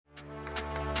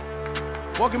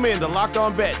Welcome in to Locked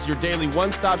On Bets, your daily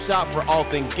one-stop shop for all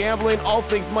things gambling, all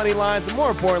things money lines, and more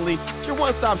importantly, it's your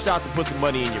one-stop shop to put some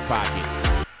money in your pocket.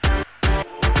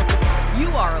 You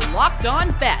are Locked On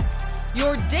Bets,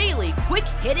 your daily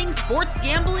quick-hitting sports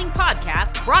gambling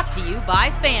podcast brought to you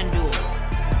by FanDuel.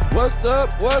 What's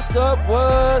up? What's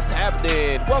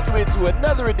happening? Welcome into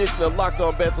another edition of Locked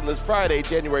On Bets on this Friday,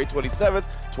 January 27th,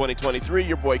 2023.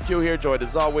 Your boy Q here, joined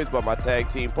as always by my tag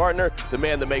team partner, the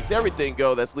man that makes everything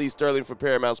go. That's Lee Sterling from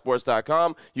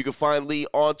ParamountSports.com. You can find Lee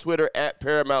on Twitter at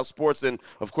Paramount Sports. And,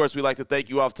 of course, we'd like to thank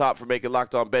you off top for making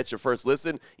Locked On Bets your first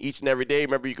listen each and every day.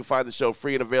 Remember, you can find the show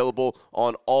free and available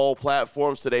on all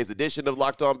platforms. Today's edition of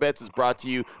Locked On Bets is brought to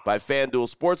you by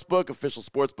FanDuel Sportsbook, official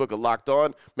sportsbook of Locked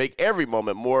On. Make every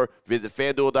moment more. Visit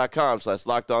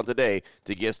FanDuel.com/LockedOn today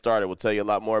to get started. We'll tell you a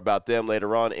lot more about them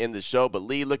later on in the show. But,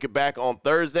 Lee, looking back on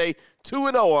Thursday,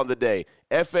 2-0 on the day.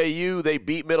 FAU, they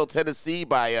beat Middle Tennessee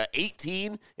by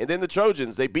 18, and then the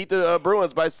Trojans, they beat the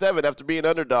Bruins by 7 after being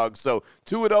underdogs. So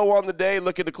 2-0 on the day,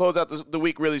 looking to close out the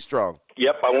week really strong.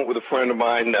 Yep, I went with a friend of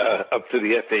mine up to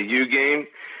the FAU game.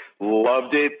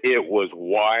 Loved it. It was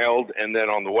wild. And then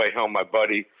on the way home, my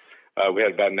buddy, we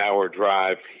had about an hour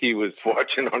drive. He was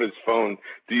watching on his phone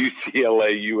the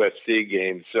UCLA-USC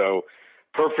game. So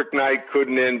perfect night,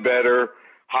 couldn't end better.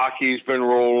 Hockey's been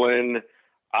rolling.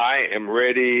 I am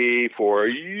ready for a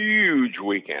huge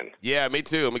weekend. Yeah, me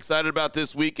too. I'm excited about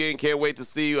this weekend. Can't wait to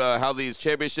see how these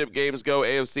championship games go,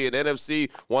 AFC and NFC.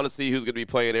 Want to see who's going to be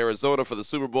playing Arizona for the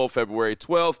Super Bowl February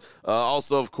 12th.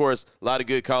 Also, of course, a lot of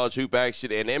good college hoop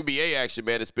action and NBA action,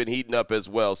 man. It's been heating up as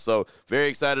well. So very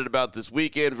excited about this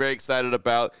weekend. Very excited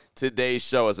about today's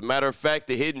show. As a matter of fact,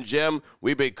 the Hidden Gem,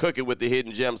 we've been cooking with the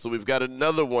Hidden Gem, so we've got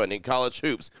another one in college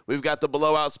hoops. We've got the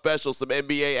blowout special, some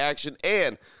NBA action,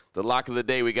 and the lock of the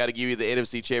day. We got to give you the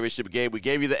NFC Championship game. We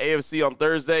gave you the AFC on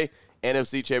Thursday.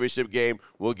 NFC Championship game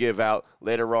we'll give out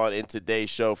later on in today's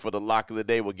show for the lock of the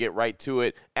day. We'll get right to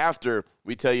it after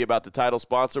we tell you about the title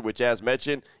sponsor, which, as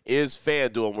mentioned, is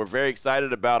FanDuel. And we're very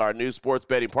excited about our new sports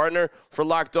betting partner for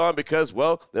Locked On because,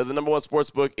 well, they're the #1 sports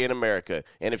book in America.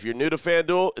 And if you're new to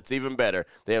FanDuel, it's even better.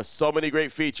 They have so many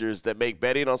great features that make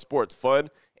betting on sports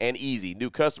fun and easy. New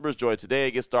customers join today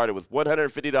and get started with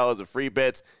 $150 of free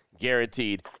bets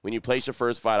guaranteed when you place your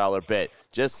first $5 bet.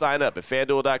 Just sign up at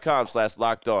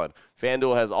FanDuel.com/LockedOn.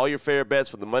 FanDuel has all your favorite bets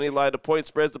from the money line to point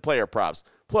spreads to player props.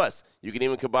 Plus, you can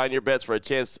even combine your bets for a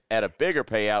chance at a bigger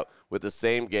payout with the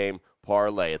same game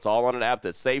parlay. It's all on an app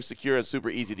that's safe, secure, and super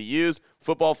easy to use.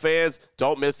 Football fans,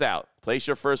 don't miss out. Place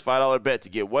your first $5 bet to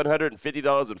get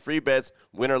 $150 in free bets,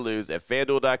 win or lose, at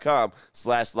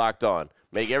FanDuel.com/LockedOn.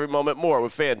 Make every moment more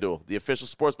with FanDuel, the official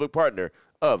sportsbook partner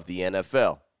of the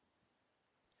NFL.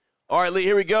 All right, Lee,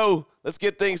 here we go. Let's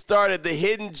get things started. The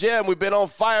Hidden Gem. We've been on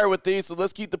fire with these, so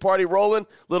let's keep the party rolling.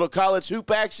 Little college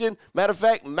hoop action. Matter of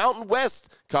fact, Mountain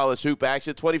West college hoop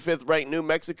action. 25th ranked New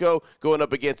Mexico going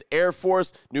up against Air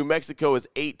Force. New Mexico is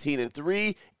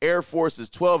 18-3. Air Force is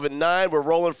 12-9. We're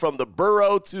rolling from the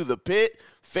burrow to the pit.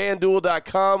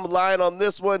 FanDuel.com line on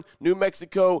this one. New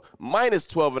Mexico minus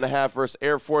 12.5 versus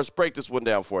Air Force. Break this one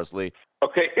down for us, Lee.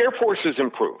 Okay, Air Force has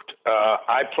improved.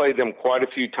 I played them quite a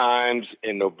few times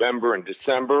in November and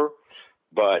December,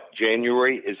 but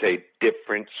January is a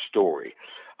different story.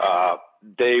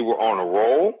 They were on a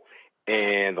roll,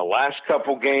 and the last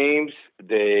couple games,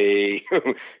 they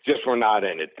just were not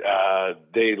in it.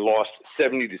 They lost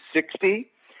 70-60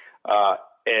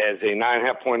 as a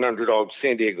 9.5-point underdog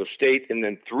San Diego State, and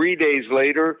then 3 days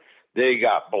later, they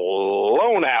got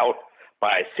blown out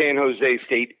by San Jose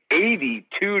State,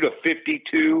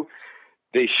 82-52.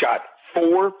 They shot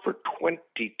 4 for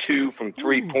 22 from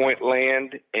three-point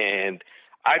land, and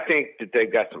I think that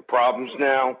they've got some problems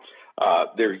now.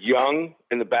 They're young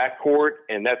in the backcourt,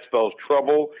 and that spells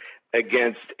trouble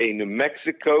against a New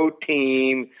Mexico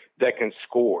team that can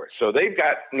score. So they've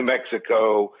got New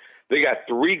Mexico. They got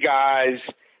 3 guys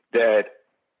that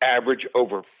average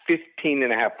over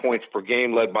 15.5 points per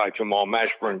game, led by Jamal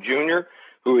Mashburn Jr.,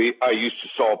 who I used to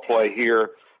saw play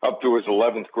here up through his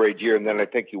 11th grade year, and then I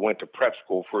think he went to prep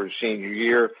school for his senior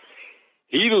year.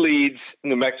 He leads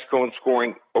New Mexico in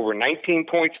scoring over 19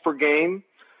 points per game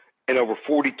and over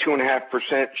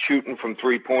 42.5% shooting from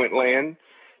three-point land.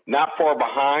 Not far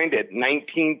behind at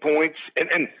 19 points.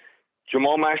 And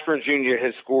Jamal Mashburn Jr.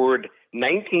 has scored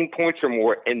 19 points or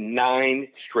more in 9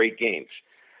 straight games.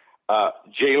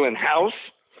 Jalen House,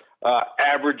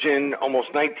 averaging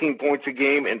almost 19 points a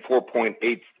game and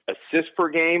 4.8 assists per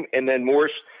game. And then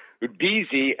Morris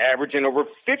Udeze averaging over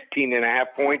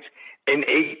 15.5 points and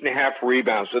 8.5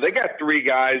 rebounds. So they got 3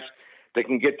 guys that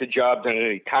can get the job done at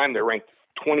any time. They're ranked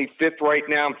 25th right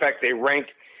now. In fact, they rank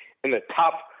in the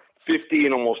top 50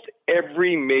 in almost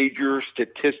every major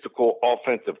statistical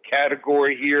offensive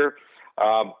category here.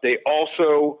 They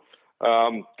also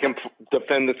can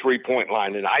defend the three-point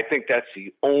line, and I think that's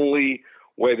the only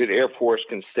way that Air Force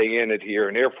can stay in it here.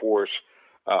 And Air Force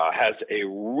has a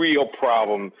real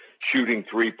problem shooting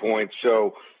 3 points.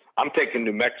 So I'm taking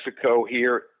New Mexico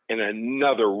here in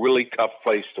another really tough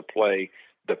place to play,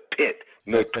 the Pit.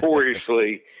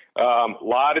 Notoriously, a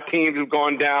lot of teams have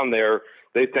gone down there.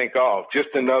 They think, oh, just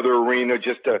another arena,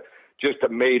 just a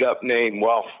made-up name.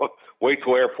 Well, wait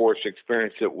till Air Force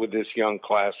experience it with this young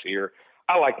class here.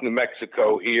 I like New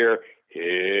Mexico here.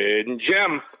 Hidden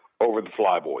gem over the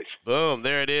Flyboys. Boom,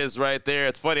 there it is right there.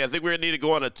 It's funny. I think we're going to need to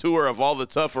go on a tour of all the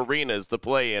tough arenas to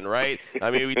play in, right? I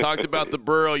mean, we talked about the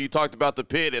Burrow, you talked about the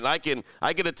Pit, and I can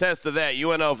attest to that.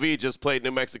 UNLV just played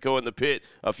New Mexico in the Pit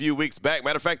a few weeks back.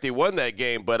 Matter of fact, they won that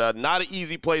game, but not an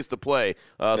easy place to play.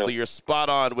 So you're spot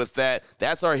on with that.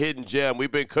 That's our hidden gem.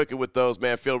 We've been cooking with those,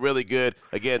 man. Feel really good.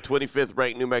 Again, 25th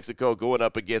ranked New Mexico going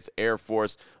up against Air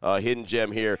Force. Hidden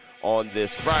gem here on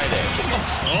this Friday.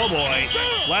 Oh, boy.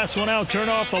 Last one out. Turn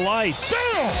off the lights.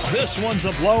 This one's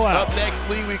a blowout. Up next,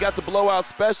 Lee, we got the blowout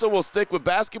special. We'll stick with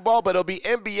basketball, but it'll be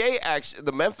NBA action.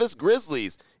 The Memphis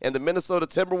Grizzlies and the Minnesota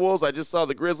Timberwolves. I just saw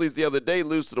the Grizzlies the other day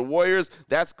lose to the Warriors.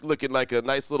 That's looking like a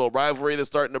nice little rivalry that's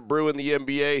starting to brew in the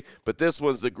NBA. But this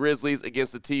one's the Grizzlies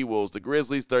against the T-Wolves. The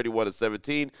Grizzlies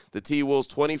 31-17. The T-Wolves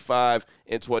 25-25.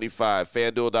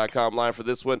 FanDuel.com line for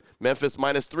this one. Memphis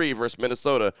 -3 versus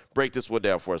Minnesota. Break this one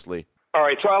down for us, Lee. All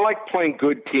right, so I like playing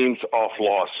good teams off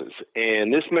losses.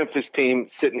 And this Memphis team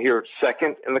sitting here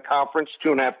second in the conference,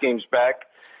 2.5 games back,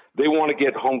 they want to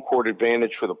get home court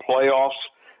advantage for the playoffs.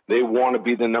 They want to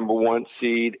be the number 1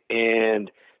 seed.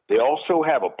 And they also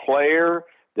have a player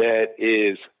that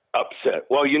is upset.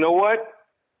 Well, you know what?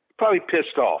 Probably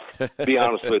pissed off, to be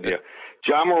honest with you.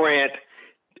 Ja Morant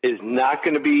is not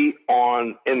going to be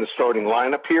in the starting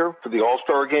lineup here for the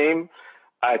All-Star game.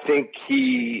 I think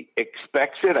he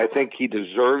expects it. I think he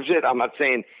deserves it. I'm not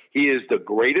saying he is the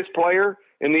greatest player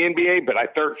in the NBA, but I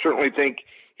certainly think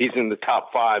he's in the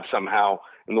top 5 somehow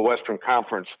in the Western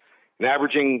Conference. And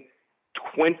averaging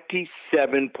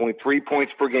 27.3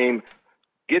 points per game.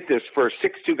 Get this, for a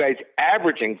 6'2" guy,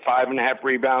 averaging 5.5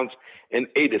 rebounds and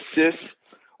 8 assists.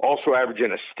 Also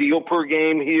averaging a steal per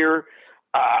game here.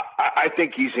 I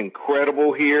think he's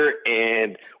incredible here.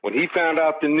 And when he found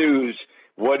out the news,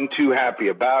 wasn't too happy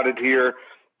about it here.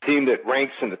 Team that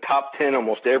ranks in the top 10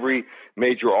 almost every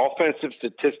major offensive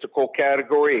statistical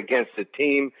category against a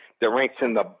team that ranks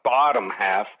in the bottom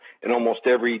half in almost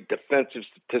every defensive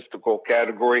statistical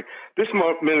category. This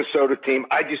Minnesota team,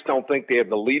 I just don't think they have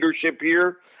the leadership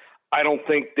here. I don't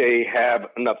think they have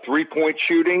enough three-point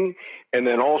shooting. And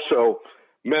then also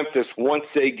Memphis, once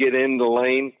they get in the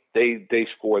lane, they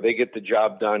score. They get the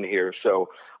job done here. So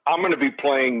I'm going to be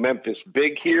playing Memphis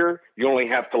big here. You only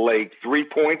have to lay 3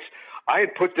 points. I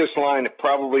had put this line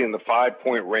probably in the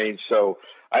 5-point range, so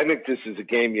I think this is a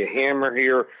game you hammer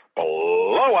here.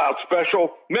 Blowout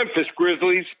special, Memphis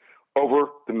Grizzlies over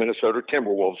the Minnesota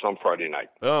Timberwolves on Friday night.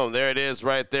 Oh, there it is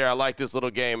right there. I like this little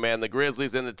game, man. The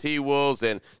Grizzlies and the T-Wolves,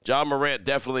 and Ja Morant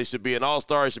definitely should be an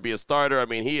all-star. He should be a starter. I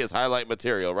mean, he is highlight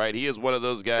material, right? He is one of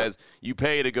those guys you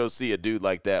pay to go see a dude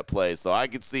like that play. So I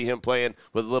could see him playing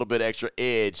with a little bit extra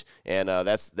edge, and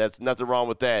that's nothing wrong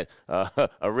with that.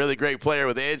 A really great player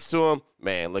with edge to him.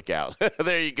 Man, look out.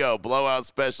 There you go. Blowout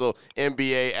special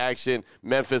NBA action.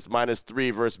 Memphis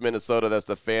 -3 versus Minnesota. That's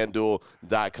the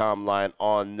FanDuel.com line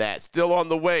on that. Still on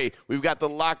the way. We've got the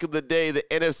lock of the day, the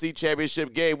NFC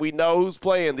Championship game. We know who's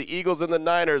playing, the Eagles and the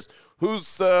Niners.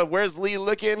 Where's Lee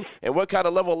looking, and what kind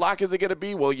of level lock is it going to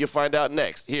be? Well, you'll find out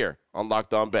next here on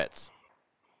Locked On Bets.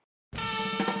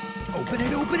 Open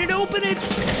it, open it, open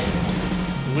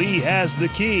it. Lee has the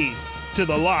key to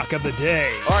the lock of the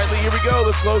day. All right, Lee, here we go.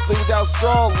 Let's close things out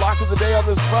strong. Lock of the day on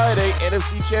this Friday,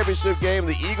 NFC Championship game.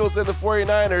 The Eagles and the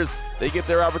 49ers, they get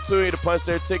their opportunity to punch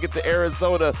their ticket to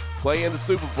Arizona, play in the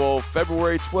Super Bowl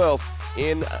February 12th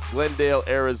in Glendale,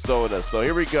 Arizona. So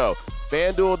here we go.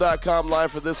 FanDuel.com line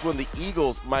for this one. The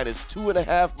Eagles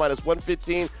 -2.5,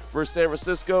 -115 versus San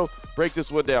Francisco. Break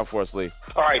this one down for us, Lee.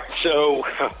 All right, so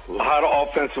a lot of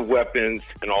offensive weapons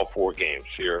in all 4 games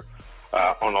here.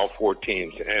 On all 4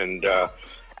 teams. And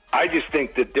I just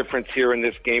think the difference here in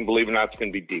this game, believe it or not, is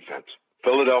going to be defense.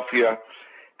 Philadelphia,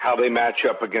 how they match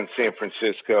up against San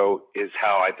Francisco is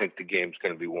how I think the game's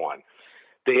going to be won.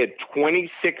 They had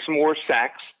 26 more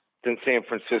sacks than San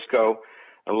Francisco.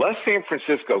 Unless San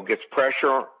Francisco gets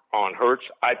pressure on Hurts,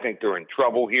 I think they're in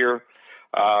trouble here.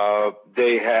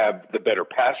 They have the better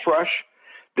pass rush.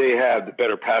 They have the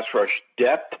better pass rush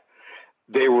depth.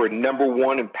 They were number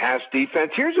one in pass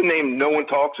defense. Here's a name no one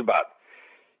talks about.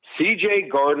 C.J.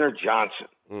 Gardner-Johnson.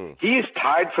 He is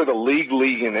tied for the league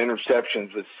in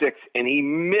interceptions with 6, and he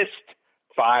missed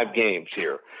 5 games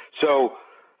here. So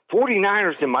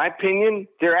 49ers, in my opinion,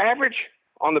 they're average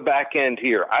on the back end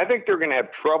here. I think they're going to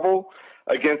have trouble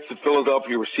against the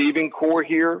Philadelphia receiving core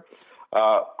here.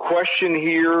 Question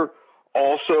here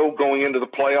also going into the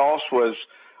playoffs was,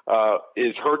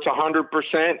 is Hurts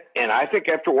 100%? And I think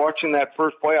after watching that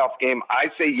first playoff game, I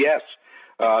say yes.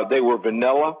 They were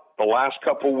vanilla the last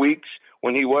couple weeks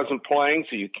when he wasn't playing,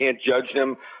 so you can't judge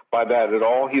them by that at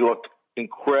all. He looked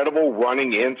incredible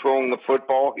running and throwing the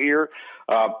football here.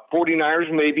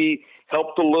 49ers maybe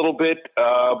helped a little bit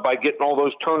by getting all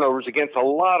those turnovers against a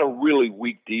lot of really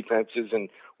weak defenses and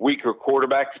weaker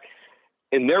quarterbacks.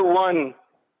 In their run,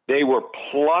 they were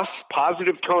plus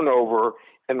positive turnover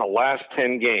in the last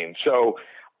 10 games. So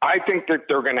I think that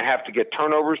they're going to have to get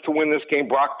turnovers to win this game.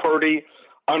 Brock Purdy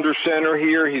under center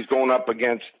here. He's going up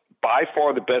against by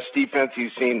far the best defense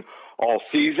he's seen all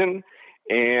season.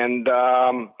 And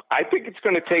I think it's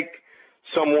going to take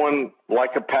someone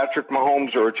like a Patrick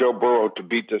Mahomes or a Joe Burrow to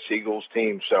beat this Eagles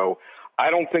team. So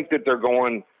I don't think that they're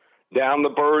going down the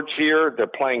Birds here. They're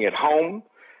playing at home.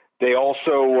 They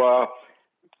also,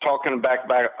 talking back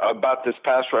about this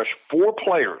pass rush, 4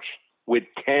 players with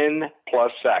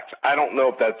 10-plus sacks. I don't know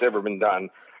if that's ever been done.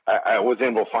 I was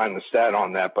able to find the stat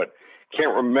on that, but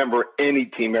can't remember any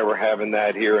team ever having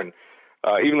that here. And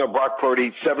even though Brock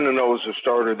Purdy, 7-0 as a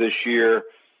starter this year,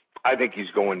 I think he's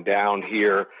going down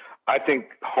here. I think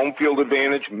home field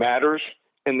advantage matters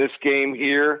in this game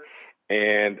here,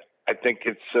 and I think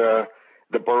it's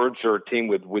the Birds are a team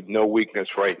with no weakness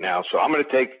right now. So I'm going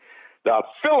to take the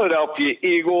Philadelphia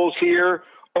Eagles here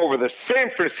over the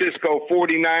San Francisco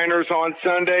 49ers on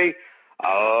Sunday.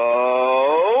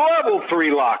 Level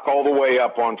 3 lock all the way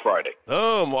up on Friday.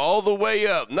 Boom, all the way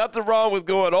up. Nothing wrong with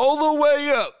going all the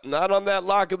way up. Not on that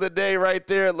lock of the day right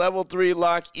there. Level 3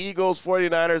 lock, Eagles,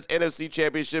 49ers, NFC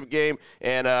Championship game.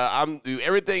 And I'm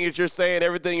everything that you're saying,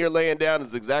 everything you're laying down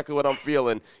is exactly what I'm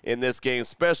feeling in this game,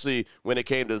 especially when it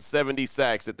came to 70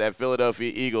 sacks that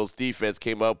Philadelphia Eagles defense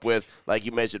came up with. Like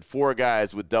you mentioned, 4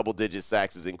 guys with double-digit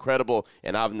sacks is incredible,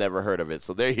 and I've never heard of it.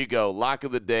 So there you go, lock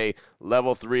of the day,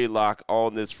 level 3 lock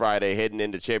on this Friday, heading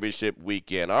into championship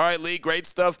weekend. All right, Lee, great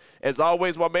stuff. As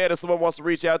always, my man, if someone wants to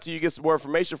reach out to you, get some more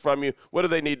information from you, what do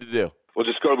they need to do? Well,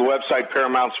 just go to the website,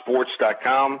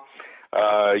 ParamountSports.com.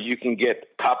 You can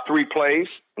get top 3 plays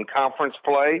in conference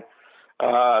play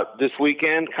this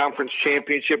weekend, conference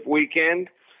championship weekend,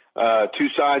 2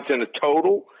 sides in a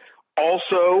total.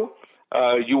 Also,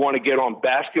 you want to get on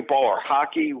basketball or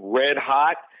hockey, red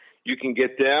hot. You can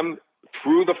get them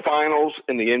through the finals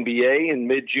in the NBA in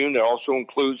mid-June. That also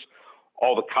includes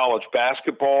all the college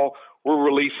basketball. We're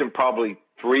releasing probably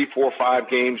 3, 4, 5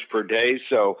 games per day,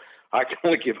 so I can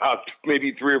only give out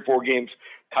maybe 3 or 4 games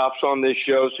tops on this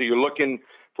show. So you're looking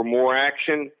for more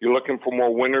action, you're looking for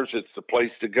more winners, it's the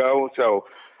place to go. So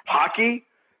hockey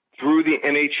through the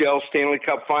NHL Stanley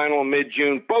Cup Final in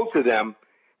mid-June, both of them,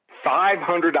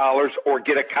 $500 or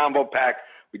get a combo pack.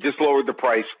 We just lowered the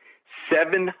price,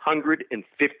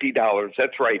 $750.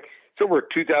 That's right. It's over a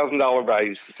 $2,000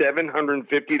 value,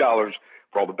 $750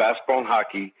 for all the basketball and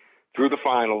hockey through the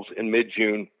finals in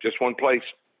mid-June. Just one place,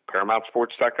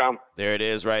 ParamountSports.com. There it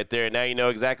is right there. Now you know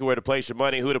exactly where to place your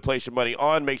money, who to place your money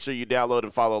on. Make sure you download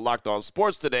and follow Locked On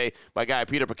Sports today. My guy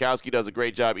Peter Bukowski does a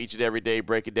great job each and every day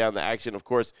breaking down the action, of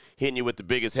course, hitting you with the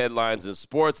biggest headlines in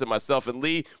sports. And myself and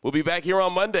Lee will be back here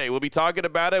on Monday. We'll be talking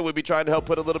about it. We'll be trying to help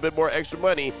put a little bit more extra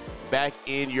money back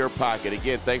in your pocket.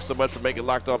 Again, thanks so much for making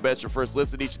Locked On Bets your first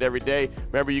listen each and every day.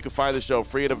 Remember, you can find the show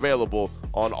free and available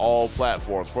on all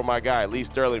platforms. For my guy, Lee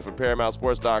Sterling from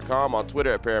ParamountSports.com, on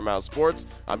Twitter at Paramount Sports.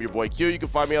 I'm your boy Q. You can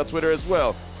find me on Twitter as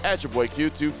well, at your boy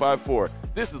Q254.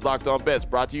 This is Locked On Bets,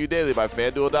 brought to you daily by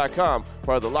FanDuel.com,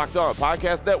 part of the Locked On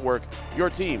Podcast Network, your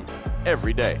team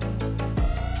every day.